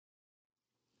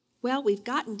Well, we've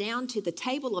gotten down to the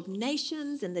Table of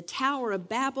Nations and the Tower of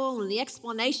Babel and the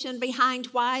explanation behind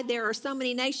why there are so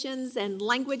many nations and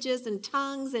languages and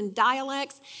tongues and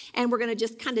dialects, and we're going to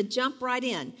just kind of jump right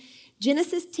in.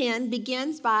 Genesis 10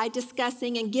 begins by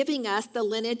discussing and giving us the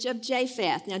lineage of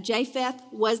Japheth. Now, Japheth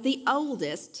was the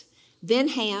oldest, then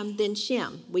Ham, then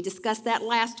Shem. We discussed that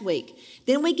last week.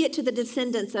 Then we get to the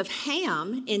descendants of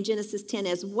Ham in Genesis 10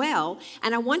 as well.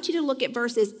 And I want you to look at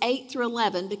verses 8 through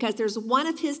 11 because there's one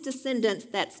of his descendants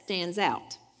that stands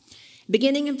out.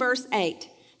 Beginning in verse 8.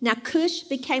 Now Cush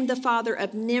became the father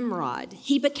of Nimrod.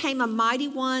 He became a mighty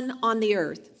one on the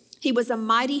earth. He was a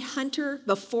mighty hunter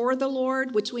before the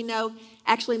Lord, which we know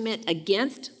actually meant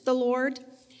against the Lord.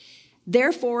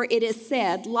 Therefore, it is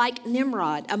said, like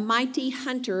Nimrod, a mighty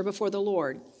hunter before the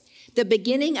Lord. The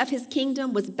beginning of his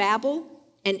kingdom was Babel,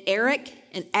 and Erech,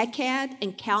 and Akkad,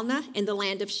 and Calneh in the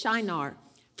land of Shinar.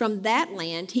 From that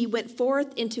land he went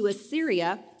forth into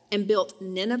Assyria and built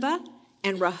Nineveh,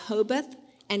 and Rehoboth,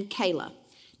 and Calah.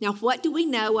 Now, what do we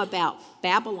know about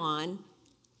Babylon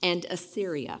and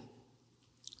Assyria?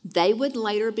 They would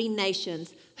later be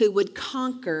nations who would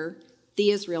conquer the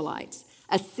Israelites.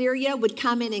 Assyria would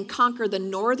come in and conquer the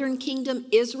northern kingdom,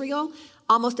 Israel,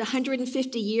 almost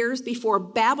 150 years before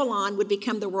Babylon would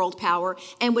become the world power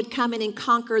and would come in and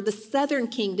conquer the southern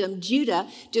kingdom, Judah,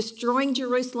 destroying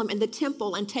Jerusalem and the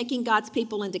temple and taking God's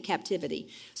people into captivity.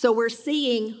 So we're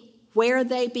seeing where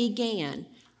they began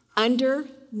under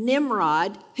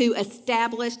Nimrod, who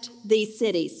established these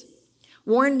cities.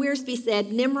 Warren Wiersbe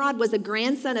said, Nimrod was a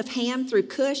grandson of Ham through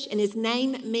Cush, and his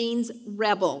name means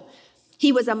rebel.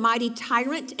 He was a mighty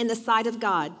tyrant in the sight of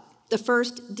God, the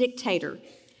first dictator.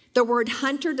 The word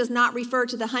hunter does not refer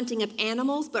to the hunting of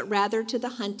animals, but rather to the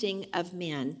hunting of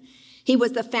men. He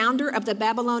was the founder of the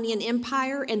Babylonian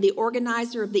Empire and the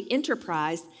organizer of the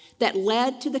enterprise that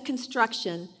led to the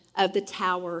construction of the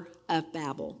Tower of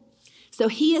Babel. So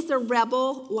he is a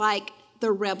rebel like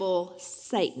the rebel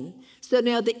Satan. So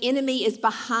now the enemy is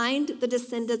behind the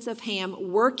descendants of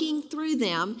Ham, working through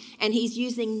them, and he's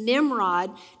using Nimrod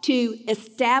to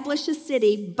establish a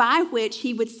city by which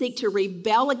he would seek to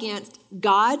rebel against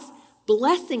God's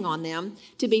blessing on them,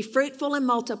 to be fruitful and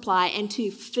multiply, and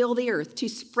to fill the earth, to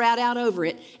sprout out over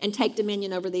it and take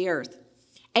dominion over the earth.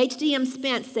 H.D.M.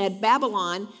 Spence said,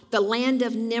 Babylon, the land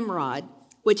of Nimrod,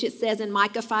 which it says in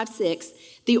Micah 5:6,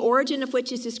 the origin of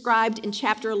which is described in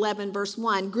chapter 11, verse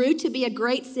 1, grew to be a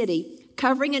great city,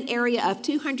 covering an area of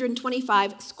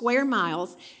 225 square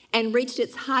miles, and reached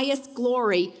its highest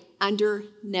glory under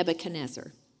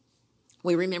Nebuchadnezzar.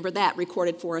 We remember that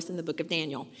recorded for us in the book of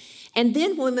Daniel. And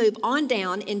then when we move on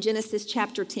down in Genesis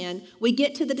chapter 10, we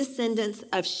get to the descendants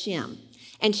of Shem.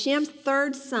 And Shem's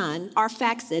third son,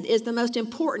 Arphaxad, is the most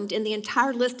important in the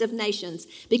entire list of nations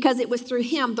because it was through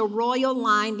him the royal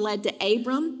line led to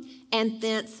Abram and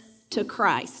thence to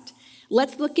Christ.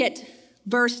 Let's look at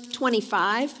verse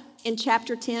 25 in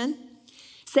chapter 10.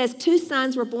 It says, 2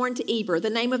 sons were born to Eber. The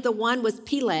name of the one was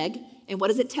Peleg. And what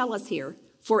does it tell us here?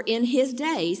 For in his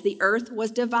days the earth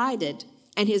was divided,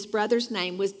 and his brother's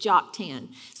name was Joktan.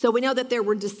 So we know that there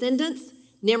were descendants.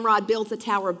 Nimrod builds the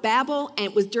Tower of Babel, and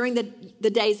it was during the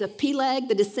days of Peleg,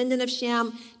 the descendant of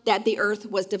Shem, that the earth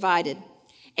was divided.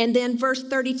 And then verse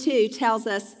 32 tells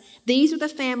us, these are the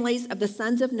families of the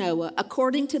sons of Noah,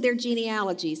 according to their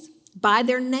genealogies, by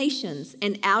their nations,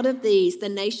 and out of these the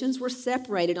nations were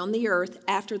separated on the earth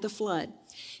after the flood.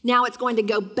 Now it's going to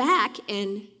go back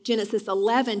in Genesis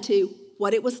 11 to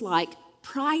what it was like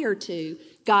prior to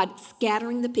God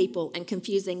scattering the people and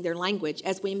confusing their language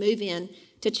as we move in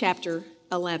to chapter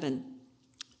 11.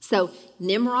 So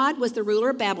Nimrod was the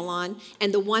ruler of Babylon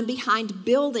and the one behind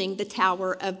building the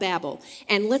Tower of Babel.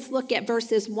 And let's look at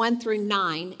verses 1 through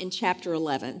 9 in chapter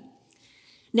 11.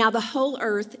 Now the whole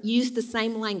earth used the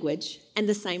same language and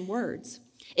the same words.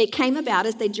 It came about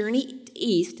as they journeyed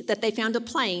east that they found a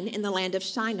plain in the land of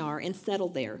Shinar and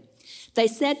settled there. They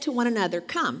said to one another,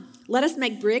 come, let us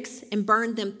make bricks and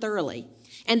burn them thoroughly.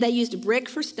 And they used brick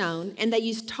for stone, and they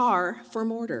used tar for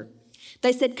mortar.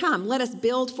 They said, come, let us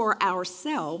build for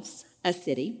ourselves a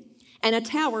city and a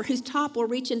tower whose top will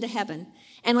reach into heaven,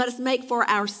 and let us make for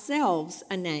ourselves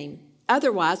a name.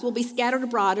 Otherwise, we'll be scattered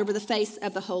abroad over the face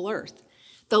of the whole earth.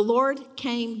 The Lord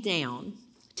came down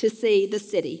to see the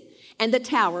city and the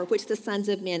tower which the sons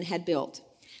of men had built.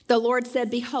 The Lord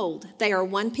said, behold, they are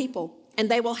one people, and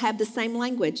they will have the same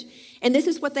language. And this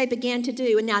is what they began to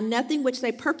do, and now nothing which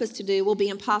they purpose to do will be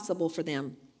impossible for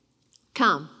them.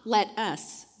 Come, let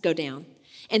us go down,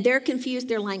 and there confuse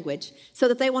their language, so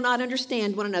that they will not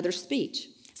understand one another's speech.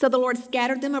 So the Lord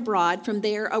scattered them abroad from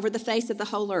there over the face of the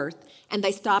whole earth, and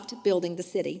they stopped building the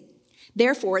city.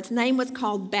 Therefore, its name was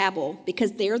called Babel,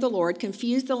 because there the Lord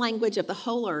confused the language of the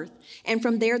whole earth, and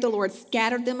from there the Lord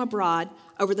scattered them abroad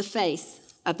over the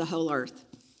face of the whole earth.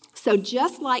 So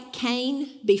just like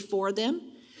Cain before them,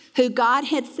 who God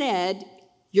had said,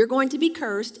 you're going to be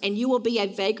cursed, and you will be a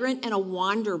vagrant and a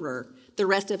wanderer the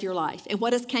rest of your life. And what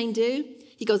does Cain do?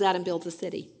 He goes out and builds a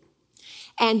city.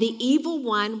 And the evil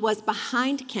one was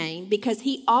behind Cain because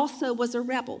he also was a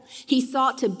rebel. He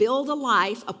sought to build a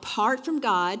life apart from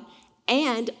God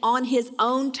and on his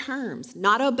own terms,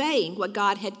 not obeying what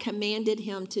God had commanded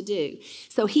him to do.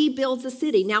 So he builds a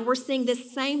city. Now we're seeing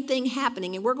this same thing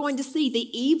happening, and we're going to see the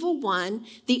evil one,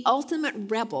 the ultimate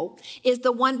rebel, is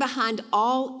the one behind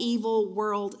all evil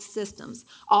world systems.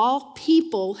 All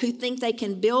people who think they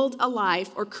can build a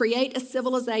life or create a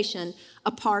civilization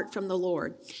apart from the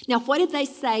Lord. Now, what did they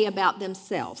say about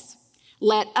themselves?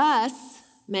 Let us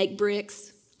make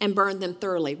bricks and burn them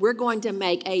thoroughly. We're going to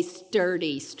make a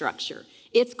sturdy structure.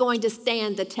 It's going to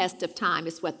stand the test of time,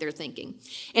 is what they're thinking.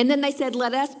 And then they said,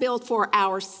 let us build for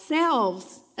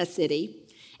ourselves a city,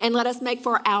 and let us make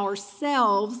for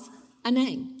ourselves a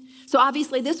name. So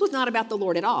obviously, this was not about the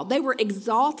Lord at all. They were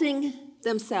exalting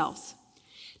themselves.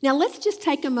 Now, let's just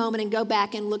take a moment and go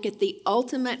back and look at the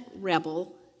ultimate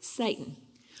rebel, Satan.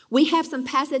 We have some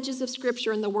passages of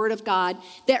Scripture in the Word of God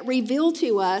that reveal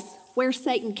to us where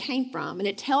Satan came from, and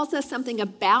it tells us something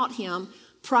about him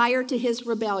prior to his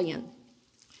rebellion.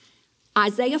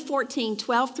 Isaiah 14,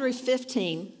 12 through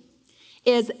 15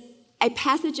 is a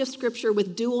passage of Scripture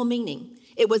with dual meaning.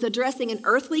 It was addressing an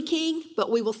earthly king,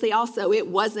 but we will see also it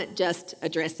wasn't just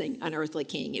addressing an earthly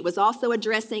king. It was also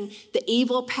addressing the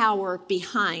evil power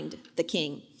behind the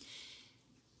king.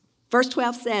 Verse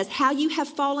 12 says, how you have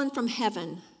fallen from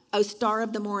heaven, O star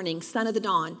of the morning, son of the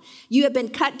dawn. You have been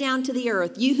cut down to the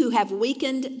earth, you who have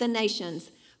weakened the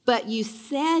nations. But you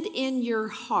said in your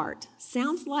heart,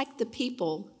 sounds like the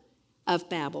people of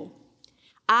Babel,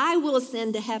 I will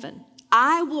ascend to heaven.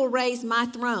 I will raise my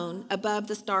throne above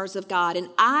the stars of God, and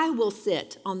I will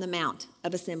sit on the mount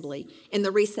of assembly in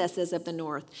the recesses of the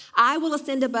north. I will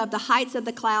ascend above the heights of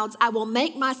the clouds. I will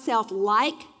make myself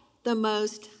like the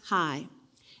Most High.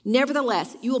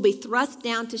 Nevertheless, you will be thrust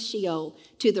down to Sheol,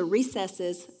 to the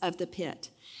recesses of the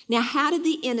pit. Now, how did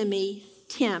the enemy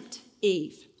tempt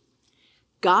Eve?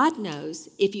 God knows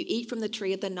if you eat from the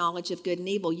tree of the knowledge of good and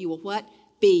evil, you will what?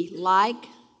 Be like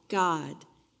God.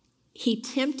 He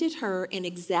tempted her in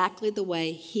exactly the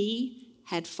way he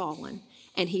had fallen,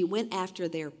 and he went after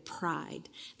their pride,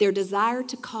 their desire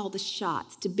to call the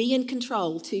shots, to be in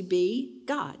control, to be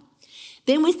God.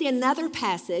 Then we see another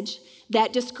passage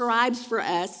that describes for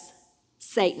us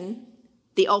Satan,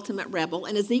 the ultimate rebel,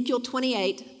 in Ezekiel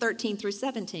 28, 13 through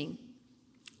 17.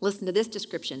 Listen to this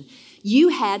description. You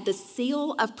had the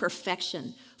seal of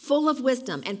perfection, full of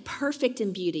wisdom and perfect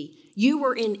in beauty. You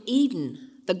were in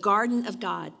Eden, the garden of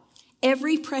God.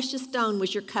 Every precious stone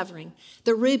was your covering,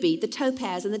 the ruby, the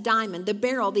topaz, and the diamond, the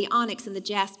beryl, the onyx, and the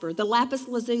jasper, the lapis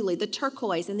lazuli, the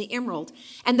turquoise, and the emerald,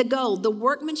 and the gold. The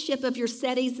workmanship of your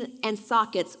settees and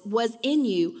sockets was in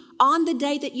you on the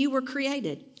day that you were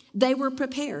created. They were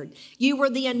prepared. You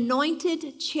were the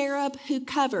anointed cherub who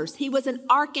covers. He was an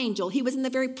archangel. He was in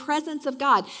the very presence of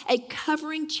God, a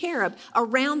covering cherub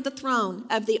around the throne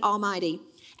of the Almighty.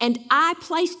 And I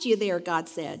placed you there, God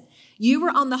said. You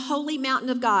were on the holy mountain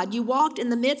of God. You walked in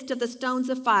the midst of the stones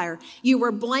of fire. You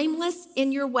were blameless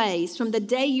in your ways from the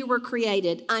day you were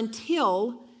created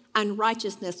until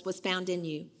unrighteousness was found in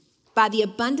you. By the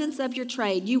abundance of your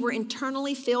trade, you were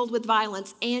internally filled with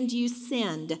violence, and you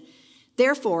sinned.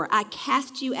 Therefore, I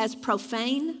cast you as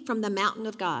profane from the mountain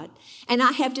of God, and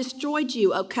I have destroyed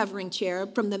you, O covering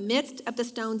cherub, from the midst of the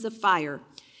stones of fire.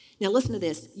 Now listen to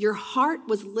this. Your heart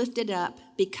was lifted up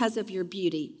because of your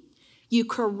beauty. You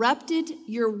corrupted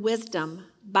your wisdom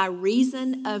by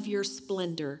reason of your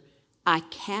splendor. I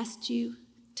cast you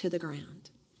to the ground.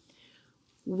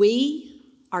 We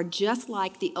are just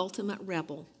like the ultimate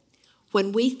rebel.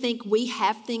 When we think we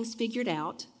have things figured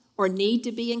out or need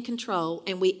to be in control,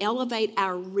 and we elevate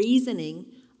our reasoning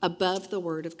above the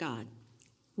Word of God,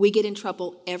 we get in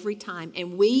trouble every time.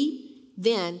 And we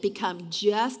then become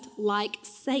just like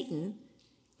Satan,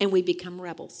 and we become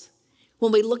rebels.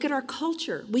 When we look at our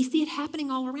culture, we see it happening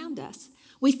all around us.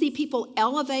 We see people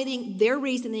elevating their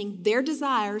reasoning, their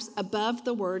desires above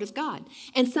the Word of God.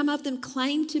 And some of them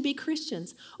claim to be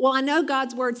Christians. Well, I know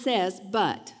God's Word says,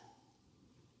 but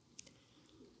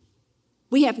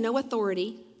we have no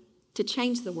authority to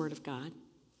change the Word of God.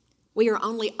 We are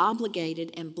only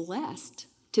obligated and blessed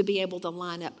to be able to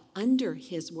line up under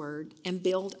His Word and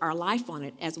build our life on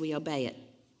it as we obey it.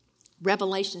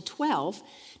 Revelation 12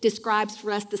 describes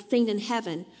for us the scene in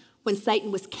heaven when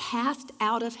Satan was cast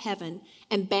out of heaven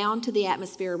and bound to the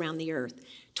atmosphere around the earth.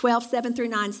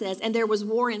 12:7-9 says, and there was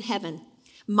war in heaven.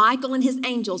 Michael and his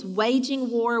angels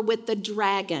waging war with the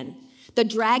dragon. The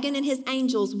dragon and his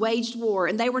angels waged war,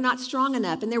 and they were not strong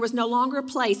enough, and there was no longer a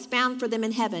place found for them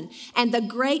in heaven. And the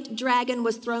great dragon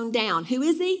was thrown down. Who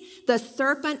is he? The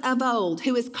serpent of old,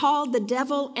 who is called the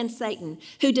devil and Satan,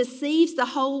 who deceives the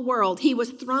whole world. He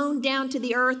was thrown down to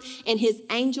the earth, and his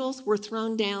angels were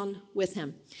thrown down with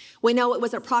him. We know it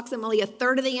was approximately a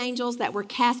third of the angels that were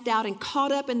cast out and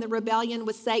caught up in the rebellion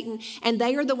with Satan, and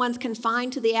they are the ones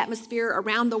confined to the atmosphere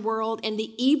around the world, and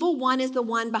the evil one is the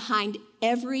one behind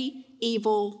every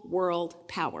evil world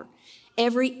power.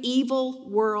 Every evil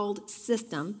world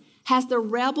system has the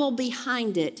rebel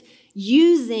behind it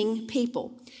using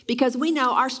people, because we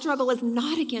know our struggle is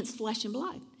not against flesh and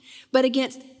blood, but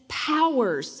against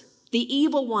powers, the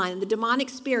evil one, the demonic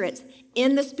spirits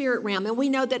in the spirit realm. And we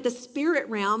know that the spirit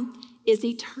realm is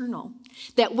eternal,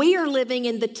 that we are living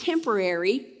in the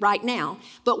temporary right now,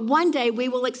 but one day we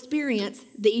will experience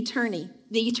the eternity.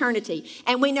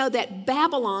 And we know that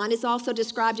Babylon is also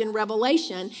described in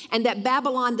Revelation, and that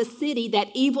Babylon, the city, that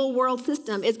evil world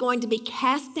system, is going to be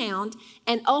cast down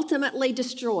and ultimately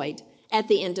destroyed at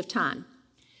the end of time.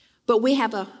 But we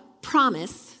have a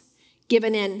promise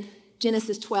given in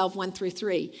Genesis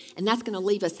 12:1-3, and that's going to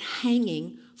leave us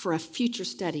hanging for a future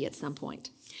study at some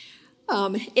point.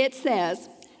 It says,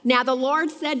 now the Lord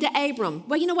said to Abram,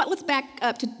 well, you know what? Let's back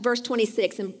up to verse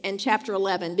 26 in chapter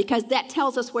 11, because that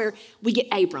tells us where we get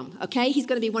Abram, okay? He's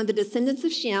going to be one of the descendants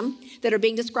of Shem that are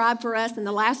being described for us in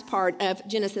the last part of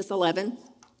Genesis 11.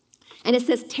 And it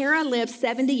says, Terah lived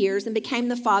 70 years and became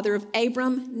the father of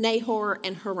Abram, Nahor,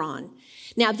 and Haran.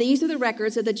 Now these are the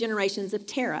records of the generations of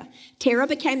Terah. Terah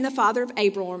became the father of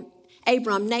Abram,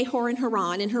 Nahor, and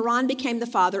Haran became the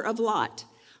father of Lot.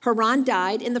 Haran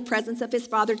died in the presence of his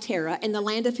father Terah in the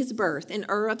land of his birth, in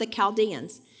Ur of the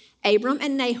Chaldeans. Abram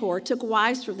and Nahor took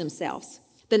wives for themselves.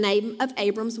 The name of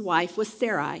Abram's wife was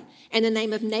Sarai, and the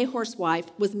name of Nahor's wife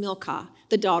was Milcah,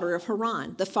 the daughter of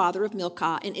Haran, the father of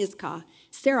Milcah and Iscah.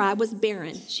 Sarai was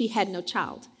barren. She had no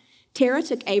child. Terah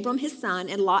took Abram his son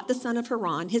and Lot the son of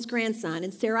Haran, his grandson,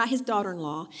 and Sarai his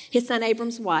daughter-in-law, his son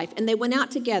Abram's wife, and they went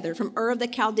out together from Ur of the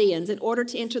Chaldeans in order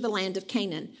to enter the land of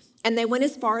Canaan. And they went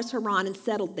as far as Haran and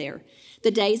settled there. The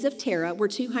days of Terah were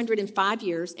 205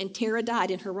 years, and Terah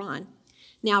died in Haran.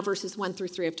 Now verses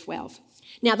 1-3 of 12.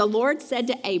 Now the Lord said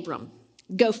to Abram,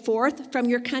 go forth from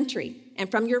your country and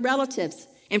from your relatives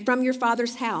and from your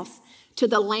father's house to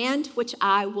the land which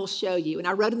I will show you. And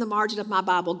I wrote in the margin of my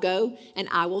Bible, go and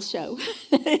I will show.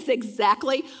 It's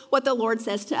exactly what the Lord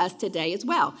says to us today as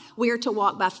well. We are to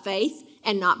walk by faith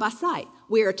and not by sight.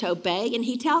 We are to obey, and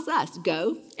he tells us,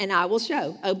 go and I will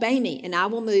show. Obey me and I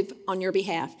will move on your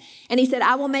behalf. And he said,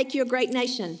 I will make you a great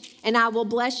nation, and I will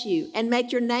bless you and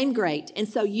make your name great. And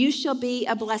so you shall be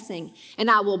a blessing.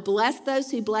 And I will bless those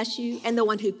who bless you, and the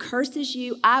one who curses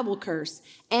you, I will curse.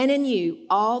 And in you,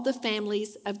 all the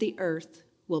families of the earth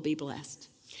will be blessed.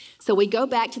 So we go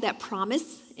back to that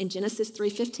promise in Genesis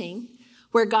 3:15,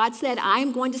 where God said, I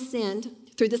am going to send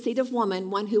through the seed of woman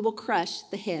one who will crush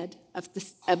the head of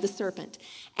the serpent.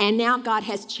 And now God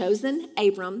has chosen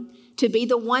Abram to be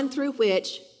the one through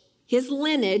which his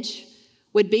lineage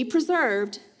would be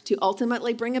preserved to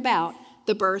ultimately bring about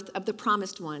the birth of the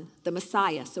promised one, the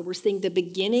Messiah. So we're seeing the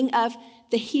beginning of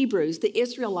the Hebrews, the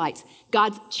Israelites,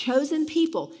 God's chosen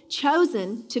people,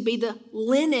 chosen to be the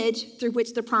lineage through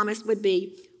which the promise would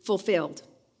be fulfilled.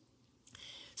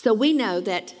 So we know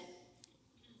that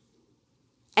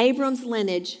Abram's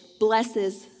lineage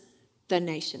blesses the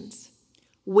nations.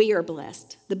 We are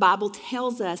blessed. The Bible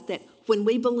tells us that when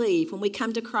we believe, when we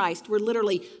come to Christ, we're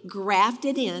literally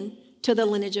grafted in to the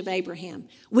lineage of Abraham.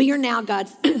 We are now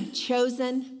God's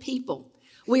chosen people.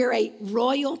 We are a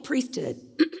royal priesthood,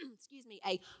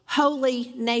 a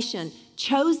holy nation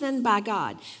chosen by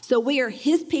God. So we are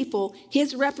his people,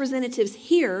 his representatives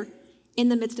here in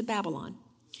the midst of Babylon.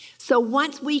 So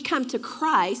once we come to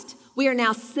Christ, we are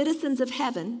now citizens of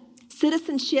heaven,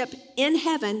 citizenship in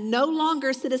heaven, no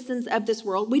longer citizens of this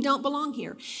world. We don't belong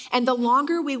here. And the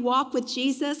longer we walk with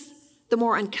Jesus, the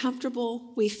more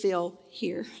uncomfortable we feel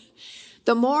here.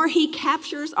 The more he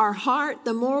captures our heart,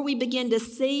 the more we begin to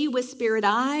see with spirit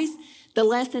eyes, the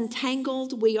less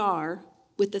entangled we are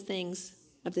with the things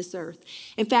of this earth.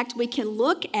 In fact, we can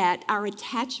look at our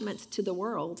attachments to the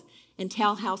world and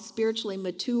tell how spiritually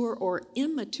mature or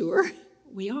immature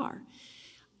we are.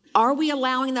 Are we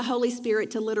allowing the Holy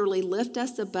Spirit to literally lift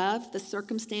us above the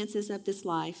circumstances of this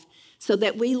life so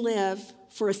that we live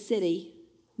for a city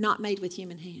not made with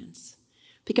human hands?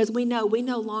 Because we know we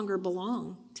no longer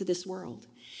belong to this world.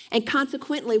 And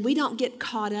consequently, we don't get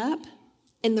caught up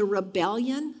in the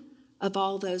rebellion of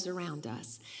all those around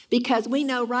us. Because we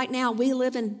know right now we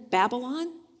live in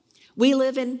Babylon. We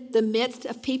live in the midst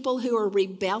of people who are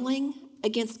rebelling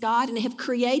against God and have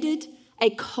created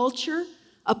a culture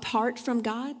apart from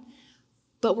God.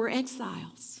 But we're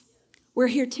exiles. We're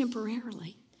here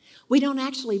temporarily. We don't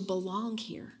actually belong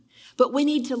here. But we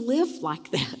need to live like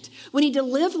that. We need to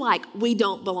live like we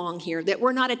don't belong here, that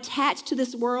we're not attached to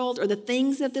this world or the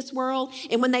things of this world.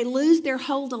 And when they lose their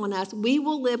hold on us, we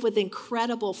will live with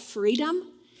incredible freedom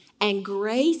and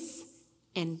grace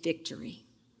and victory.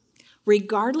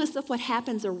 Regardless of what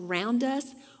happens around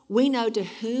us, we know to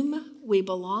whom we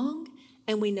belong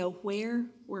and we know where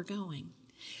we're going.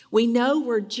 We know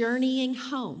we're journeying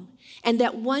home and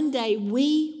that one day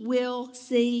we will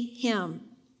see him.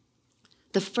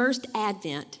 The first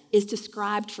advent is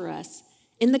described for us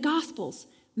in the Gospels.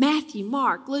 Matthew,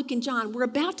 Mark, Luke, and John. We're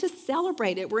about to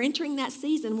celebrate it. We're entering that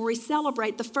season where we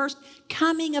celebrate the first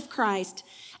coming of Christ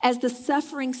as the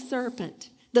suffering servant,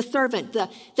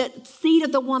 the seed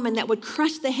of the woman that would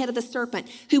crush the head of the serpent,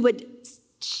 who would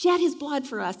shed his blood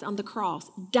for us on the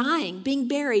cross, dying, being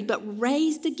buried, but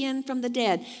raised again from the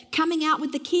dead, coming out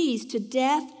with the keys to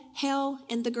death, hell,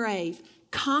 and the grave,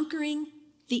 conquering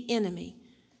the enemy.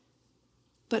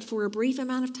 But for a brief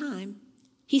amount of time,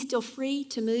 he's still free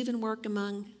to move and work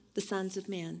among the sons of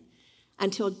men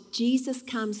until Jesus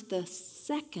comes the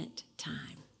second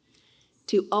time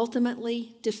to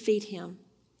ultimately defeat him.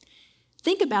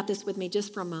 Think about this with me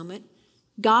just for a moment.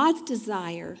 God's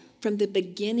desire from the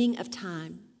beginning of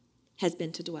time has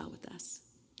been to dwell with us.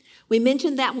 We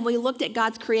mentioned that when we looked at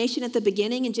God's creation at the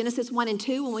beginning in Genesis 1 and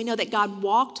 2, when we know that God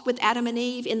walked with Adam and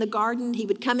Eve in the garden, he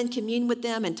would come and commune with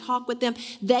them and talk with them.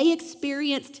 They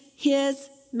experienced his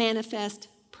manifest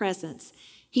presence.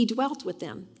 He dwelt with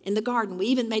them in the garden. We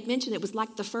even made mention it was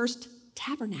like the first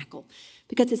tabernacle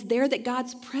because it's there that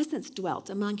God's presence dwelt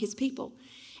among his people.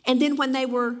 And then when they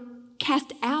were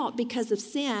cast out because of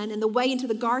sin and the way into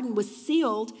the garden was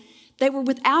sealed, they were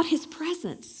without his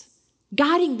presence,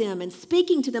 guiding them and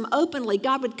speaking to them openly.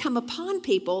 God would come upon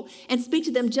people and speak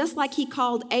to them just like he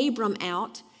called Abram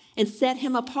out and set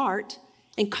him apart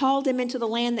and called him into the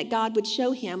land that God would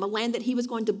show him, a land that he was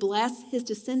going to bless his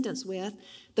descendants with,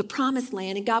 the promised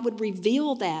land, and God would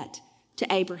reveal that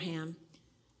to Abraham.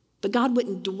 But God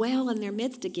wouldn't dwell in their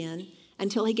midst again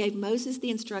until he gave Moses the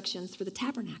instructions for the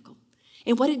tabernacle.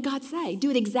 And what did God say?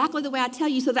 Do it exactly the way I tell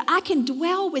you so that I can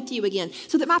dwell with you again,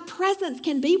 so that my presence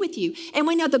can be with you. And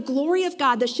we know the glory of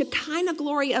God, the Shekinah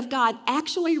glory of God,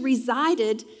 actually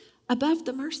resided above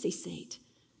the mercy seat.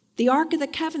 The Ark of the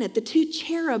Covenant, the two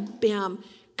cherubim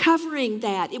covering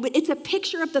that. It's a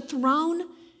picture of the throne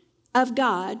of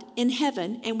God in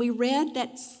heaven. And we read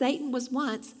that Satan was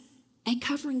once a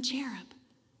covering cherub.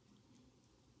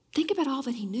 Think about all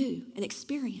that he knew and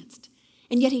experienced.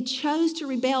 And yet he chose to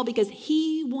rebel because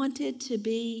he wanted to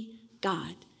be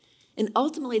God. And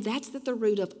ultimately, that's at the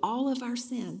root of all of our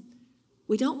sin.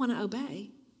 We don't want to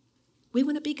obey. We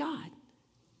want to be God.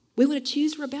 We want to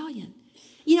choose rebellion.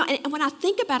 You know, and when I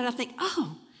think about it, I think,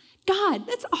 oh, God,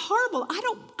 that's horrible. I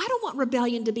don't want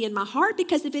rebellion to be in my heart,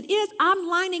 because if it is, I'm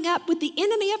lining up with the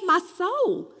enemy of my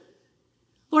soul.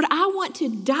 Lord, I want to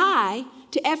die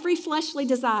to every fleshly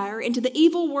desire, into the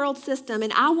evil world system,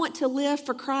 and I want to live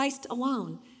for Christ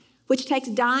alone, which takes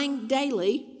dying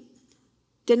daily,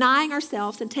 denying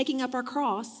ourselves and taking up our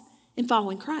cross and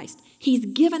following Christ. He's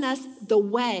given us the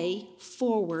way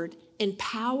forward in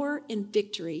power and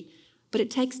victory, but it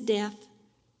takes death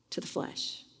to the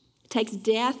flesh. It takes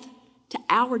death to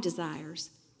our desires,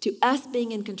 to us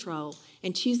being in control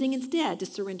and choosing instead to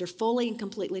surrender fully and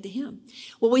completely to him.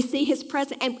 Well, we see his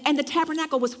presence, and the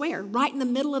tabernacle was where? Right in the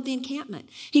middle of the encampment.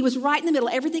 He was right in the middle.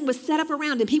 Everything was set up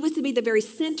around him. He was to be the very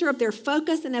center of their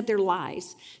focus and of their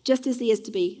lives, just as he is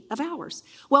to be of ours.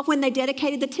 Well, when they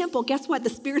dedicated the temple, guess what? The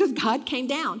Spirit of God came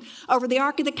down over the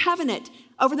Ark of the Covenant,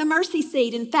 over the mercy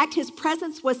seat. In fact, his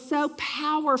presence was so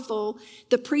powerful,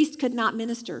 the priest could not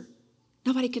minister.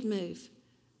 Nobody could move.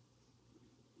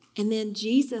 And then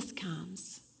Jesus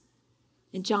comes.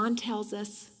 And John tells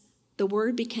us the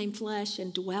Word became flesh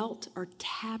and dwelt or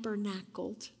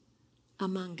tabernacled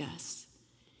among us.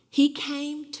 He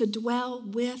came to dwell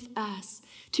with us,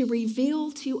 to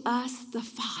reveal to us the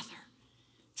Father,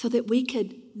 so that we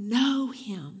could know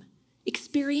him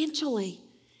experientially,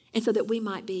 and so that we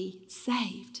might be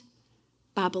saved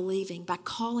by believing, by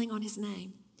calling on his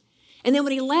name. And then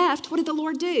when he left, what did the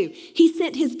Lord do? He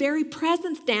sent his very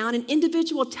presence down in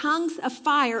individual tongues of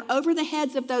fire over the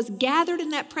heads of those gathered in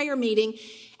that prayer meeting.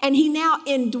 And he now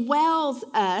indwells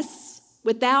us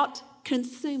without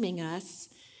consuming us,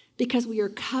 because we are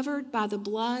covered by the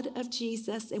blood of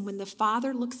Jesus. And when the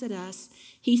Father looks at us,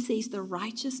 he sees the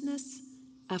righteousness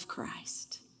of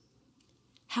Christ.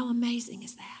 How amazing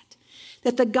is that?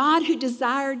 That the God who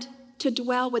desired to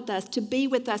dwell with us, to be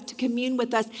with us, to commune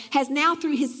with us, has now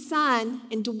through his Son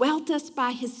indwelt us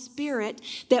by his Spirit,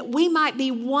 that we might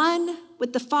be one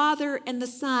with the Father and the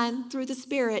Son through the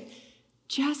Spirit,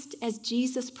 just as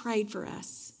Jesus prayed for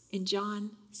us in John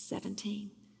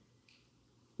 17.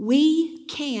 We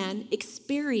can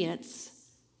experience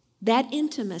that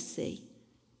intimacy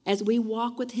as we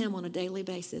walk with him on a daily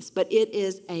basis, but it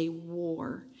is a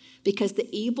war because the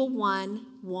evil one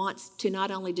wants to not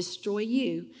only destroy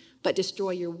you, but destroy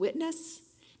your witness,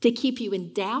 to keep you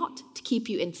in doubt, to keep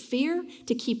you in fear,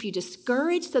 to keep you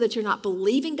discouraged so that you're not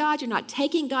believing God, you're not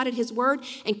taking God at his word,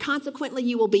 and consequently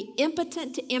you will be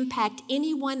impotent to impact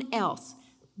anyone else.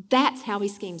 That's how he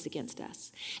schemes against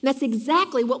us. And that's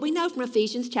exactly what we know from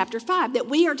Ephesians chapter 5, that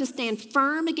we are to stand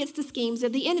firm against the schemes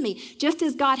of the enemy. Just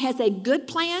as God has a good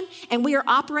plan and we are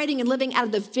operating and living out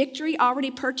of the victory already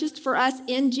purchased for us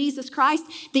in Jesus Christ,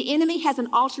 the enemy has an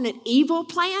alternate evil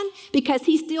plan because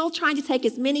he's still trying to take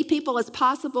as many people as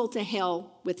possible to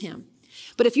hell with him.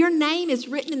 But if your name is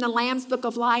written in the Lamb's Book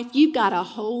of Life, you've got a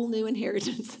whole new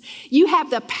inheritance. You have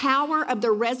the power of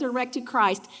the resurrected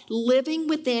Christ living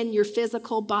within your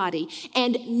physical body.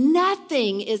 And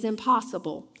nothing is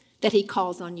impossible that he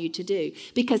calls on you to do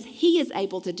because he is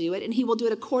able to do it and he will do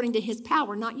it according to his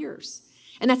power, not yours.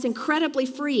 And that's incredibly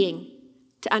freeing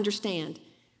to understand.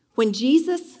 When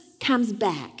Jesus comes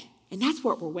back, and that's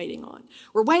what we're waiting on.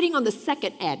 We're waiting on the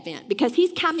second advent because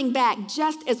he's coming back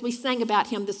just as we sang about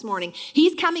him this morning.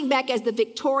 He's coming back as the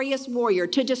victorious warrior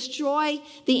to destroy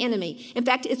the enemy. In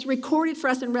fact, it's recorded for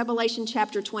us in Revelation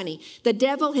chapter 20. The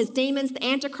devil, his demons, the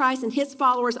Antichrist, and his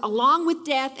followers, along with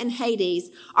death and Hades,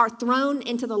 are thrown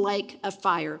into the lake of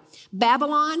fire.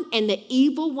 Babylon and the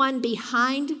evil one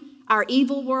behind our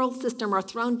evil world system are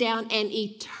thrown down and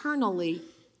eternally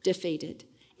defeated,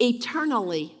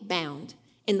 eternally bound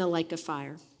in the lake of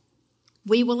fire.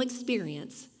 We will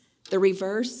experience the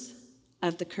reverse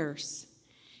of the curse.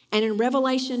 And in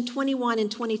Revelation 21 and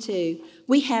 22,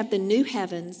 we have the new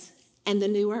heavens and the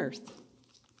new earth.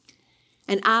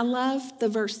 And I love the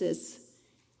verses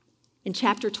in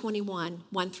chapter 21,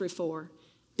 1 through 4,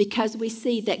 because we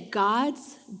see that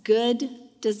God's good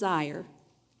desire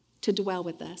to dwell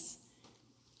with us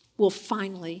will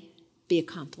finally be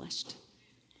accomplished.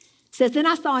 It says, then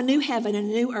I saw a new heaven and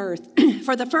a new earth,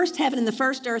 for the first heaven and the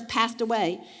first earth passed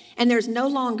away, and there's no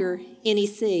longer any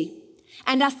sea.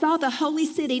 And I saw the holy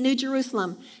city, New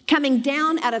Jerusalem, coming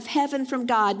down out of heaven from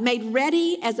God, made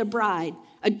ready as a bride,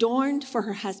 adorned for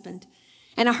her husband.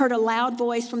 And I heard a loud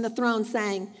voice from the throne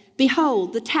saying,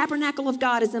 behold, the tabernacle of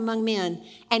God is among men,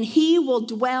 and he will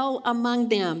dwell among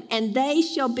them, and they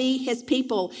shall be his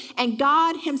people, and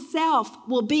God himself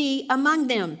will be among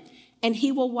them. And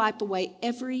he will wipe away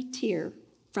every tear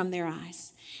from their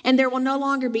eyes. And there will no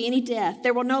longer be any death.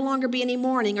 There will no longer be any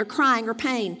mourning or crying or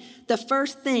pain. The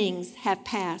first things have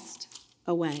passed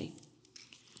away.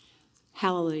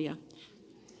 Hallelujah.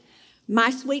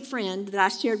 My sweet friend that I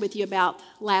shared with you about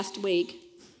last week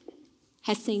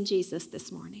has seen Jesus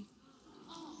this morning.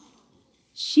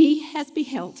 She has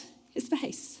beheld his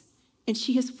face, and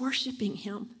she is worshiping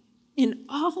him in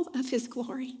all of his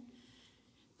glory.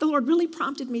 The Lord really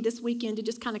prompted me this weekend to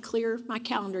just kind of clear my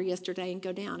calendar yesterday and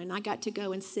go down. And I got to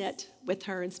go and sit with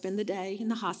her and spend the day in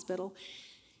the hospital,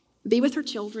 be with her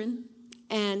children.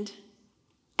 And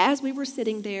as we were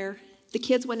sitting there, the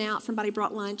kids went out, somebody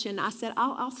brought lunch, and I said,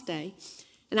 I'll stay.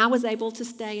 And I was able to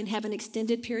stay and have an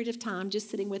extended period of time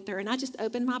just sitting with her. And I just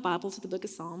opened my Bible to the book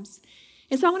of Psalms.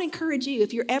 And so I want to encourage you,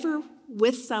 if you're ever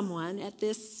with someone at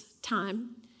this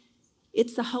time,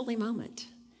 it's a holy moment.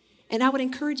 And I would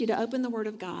encourage you to open the Word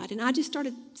of God. And I just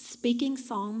started speaking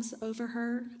Psalms over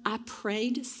her. I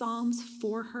prayed Psalms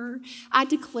for her. I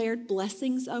declared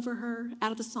blessings over her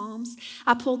out of the Psalms.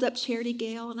 I pulled up Charity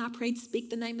Gale and I prayed, speak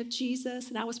the name of Jesus.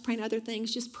 And I was praying other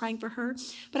things, just praying for her.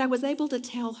 But I was able to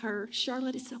tell her,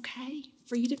 Charlotte, it's okay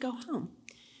for you to go home.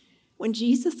 When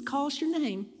Jesus calls your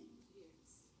name,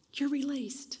 you're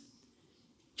released.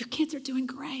 Your kids are doing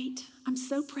great. I'm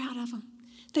so proud of them.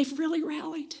 They've really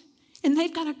rallied. And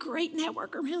they've got a great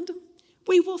network around them.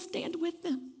 We will stand with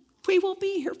them. We will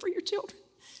be here for your children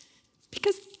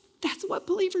because that's what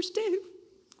believers do.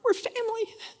 We're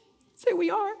family. So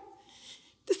we are.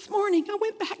 This morning, I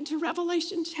went back to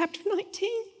Revelation chapter 19.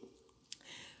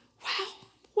 Wow,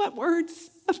 what words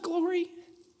of glory.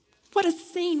 What a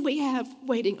scene we have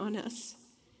waiting on us.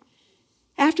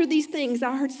 After these things,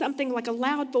 I heard something like a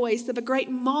loud voice of a great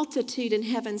multitude in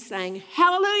heaven saying,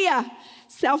 Hallelujah!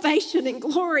 Salvation and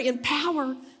glory and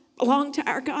power belong to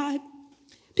our God,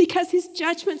 because his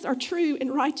judgments are true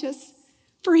and righteous.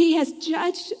 For he has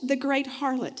judged the great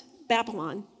harlot,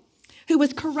 Babylon, who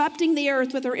was corrupting the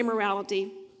earth with her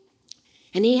immorality.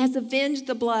 And he has avenged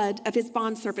the blood of his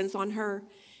bondservants on her.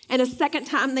 And a second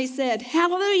time they said,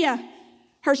 Hallelujah!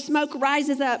 Her smoke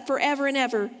rises up forever and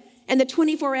ever. And the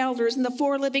 24 elders and the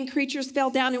 4 living creatures fell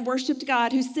down and worshiped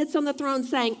God, who sits on the throne,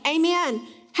 saying, Amen,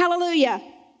 hallelujah.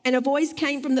 And a voice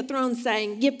came from the throne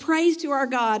saying, Give praise to our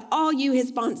God, all you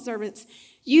his bondservants,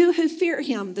 you who fear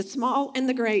him, the small and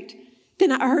the great.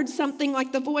 Then I heard something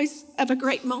like the voice of a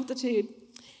great multitude,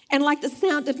 and like the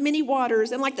sound of many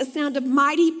waters, and like the sound of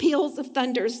mighty peals of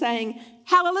thunder, saying,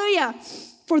 Hallelujah,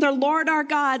 for the Lord our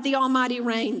God, the Almighty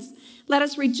reigns. Let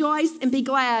us rejoice and be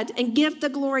glad and give the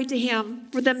glory to him,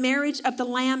 for the marriage of the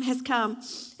Lamb has come,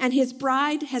 and his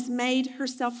bride has made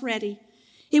herself ready.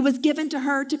 It was given to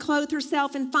her to clothe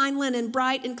herself in fine linen,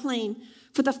 bright and clean,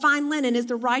 for the fine linen is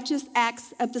the righteous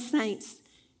acts of the saints.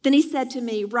 Then he said to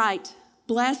me, Write,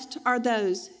 blessed are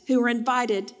those who are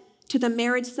invited to the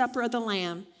marriage supper of the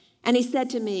Lamb. And he said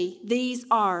to me, These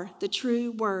are the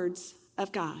true words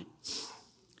of God.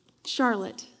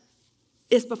 Charlotte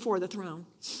is before the throne,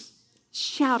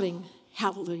 shouting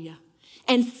hallelujah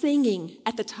and singing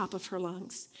at the top of her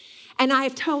lungs. And I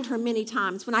have told her many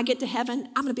times, when I get to heaven,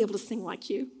 I'm going to be able to sing like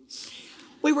you.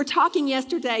 We were talking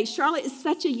yesterday. Charlotte is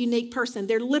such a unique person.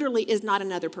 There literally is not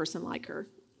another person like her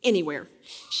anywhere.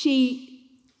 She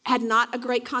had not a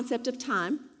great concept of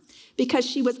time because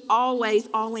she was always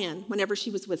all in whenever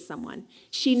she was with someone.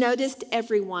 She noticed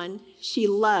everyone. She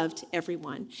loved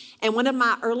everyone. And one of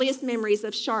my earliest memories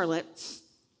of Charlotte,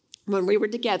 when we were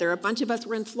together, a bunch of us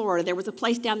were in Florida. There was a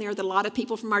place down there that a lot of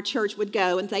people from our church would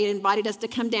go, and they had invited us to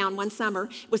come down one summer.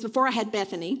 It was before I had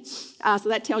Bethany, so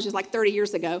that tells you it's like 30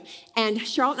 years ago. And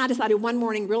Charlotte and I decided one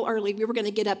morning real early we were going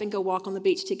to get up and go walk on the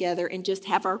beach together and just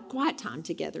have our quiet time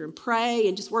together and pray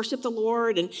and just worship the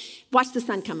Lord and watch the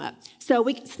sun come up. So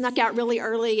we snuck out really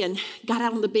early and got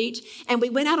out on the beach, and we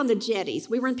went out on the jetties.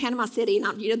 We were in Panama City,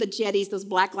 and you know the jetties, those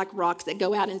black like rocks that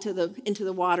go out into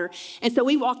the water. And so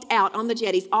we walked out on the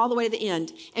jetties all the way to the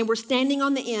end, and we're standing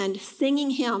on the end singing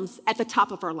hymns at the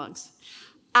top of our lungs.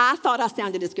 I thought I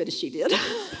sounded as good as she did.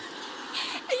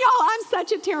 Y'all, I'm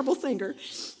such a terrible singer.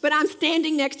 But I'm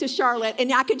standing next to Charlotte,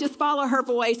 and I could just follow her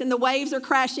voice, and the waves are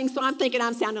crashing, so I'm thinking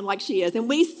I'm sounding like she is. And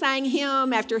we sang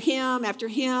hymn after hymn after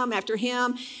hymn after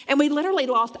hymn, and we literally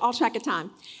lost all track of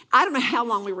time. I don't know how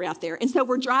long we were out there. And so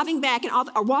we're driving back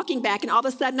or walking back, and all of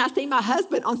a sudden I see my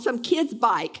husband on some kid's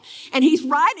bike, and he's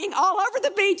riding all over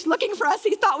the beach looking for us.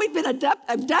 He thought we'd been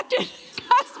abducted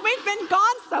because we'd been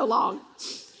gone so long.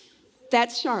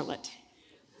 That's Charlotte.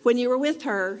 When you were with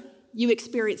her, you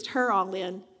experienced her all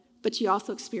in, but you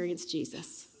also experienced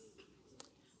Jesus.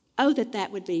 Oh,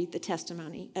 that would be the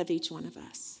testimony of each one of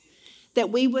us. That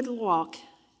we would walk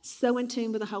so in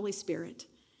tune with the Holy Spirit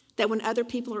that when other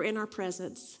people are in our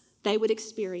presence, they would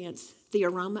experience the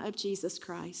aroma of Jesus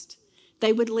Christ.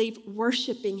 They would leave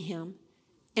worshiping him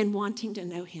and wanting to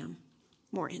know him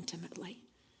more intimately.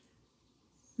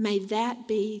 May that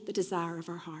be the desire of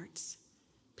our hearts.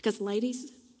 Because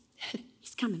ladies,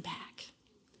 he's coming back.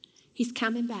 He's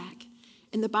coming back.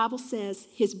 And the Bible says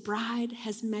his bride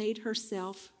has made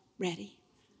herself ready.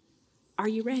 Are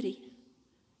you ready?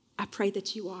 I pray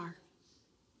that you are,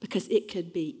 because it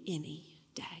could be any